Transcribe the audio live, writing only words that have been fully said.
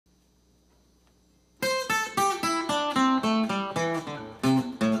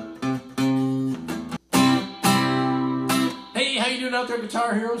out there,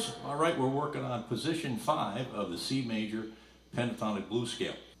 Guitar Heroes? All right, we're working on position 5 of the C Major Pentatonic Blues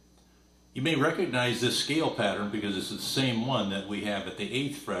Scale. You may recognize this scale pattern because it's the same one that we have at the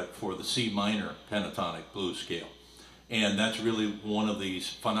 8th fret for the C Minor Pentatonic Blues Scale. And that's really one of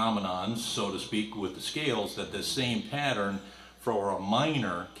these phenomenons, so to speak, with the scales, that the same pattern for a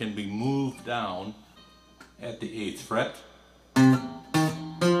minor can be moved down at the 8th fret.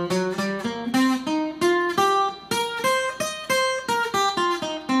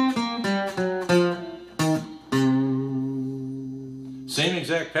 Same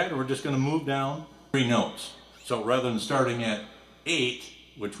exact pattern, we're just going to move down 3 notes. So rather than starting at 8,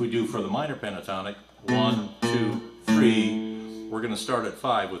 which we do for the minor pentatonic, 1, 2, 3, we're going to start at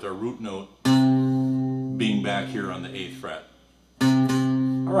 5 with our root note being back here on the 8th fret.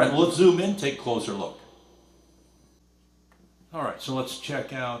 Alright, well, let's zoom in, take a closer look. Alright, so let's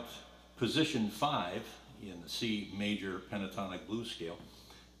check out position 5 in the C Major Pentatonic Blues Scale.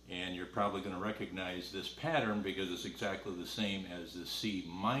 And you're probably going to recognize this pattern because it's exactly the same as the C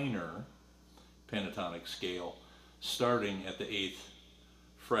Minor Pentatonic Scale, starting at the 8th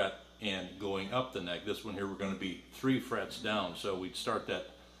fret and going up the neck. This one here we're going to be 3 frets down, so we'd start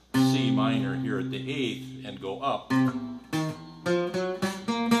that C minor here at the 8th and go up. In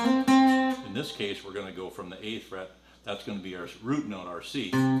this case we're going to go from the 8th fret, that's going to be our root note, our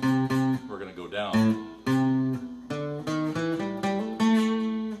C. We're going to go down.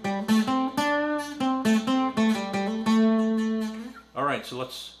 Alright, so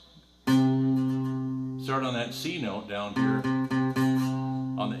let's start on that C note down here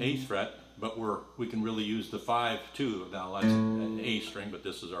on the 8th fret, but we can really use the 5 too. Now that's an A string, but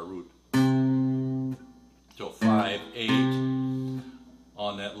this is our root. So 5, 8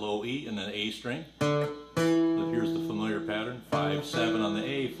 on that low E and then A string. Here's the familiar pattern. 5, 7 on the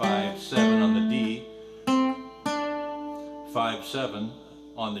A, 5, 7 on the D, 5, 7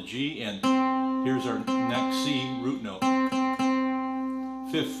 on the G, and here's our next C root note.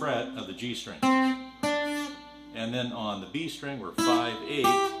 5th fret of the G string. And then on the B string we're 5, 8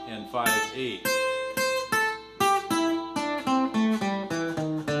 and 5, 8.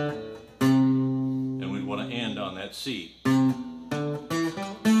 And we'd want to end on that C.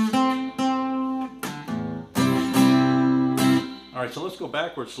 Alright, so let's go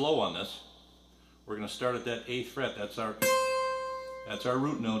backwards slow on this. We're going to start at that 8th fret. That's our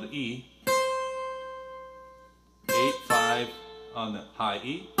root note E. 8, 5 on the high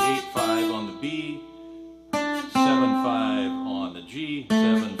E, 8, 5 on the B, 7, 5 on the G,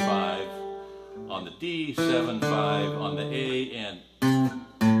 7, 5 on the D, 7, 5 on the A, and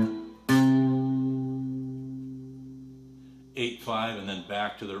 8, 5, and then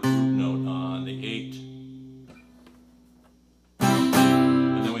back to the root note on the 8.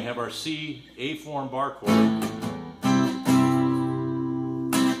 And then we have our C A-form bar chord.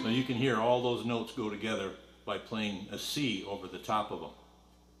 So you can hear all those notes go together by playing a C over the top of them.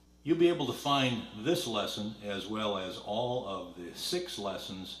 You'll be able to find this lesson as well as all of the 6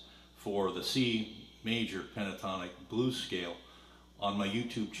 lessons for the C Major Pentatonic Blues Scale on my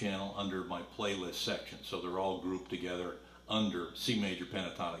YouTube channel under my playlist section. So they're all grouped together under C Major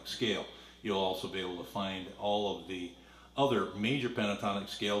Pentatonic Scale. You'll also be able to find all of the other major pentatonic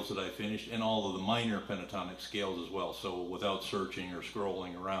scales that I finished and all of the minor pentatonic scales as well. So without searching or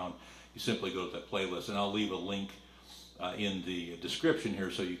scrolling around, you simply go to that playlist, and I'll leave a link in the description here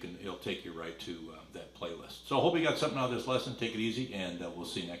so it'll take you right to that playlist. So I hope you got something out of this lesson. Take it easy, and we'll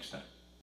see you next time.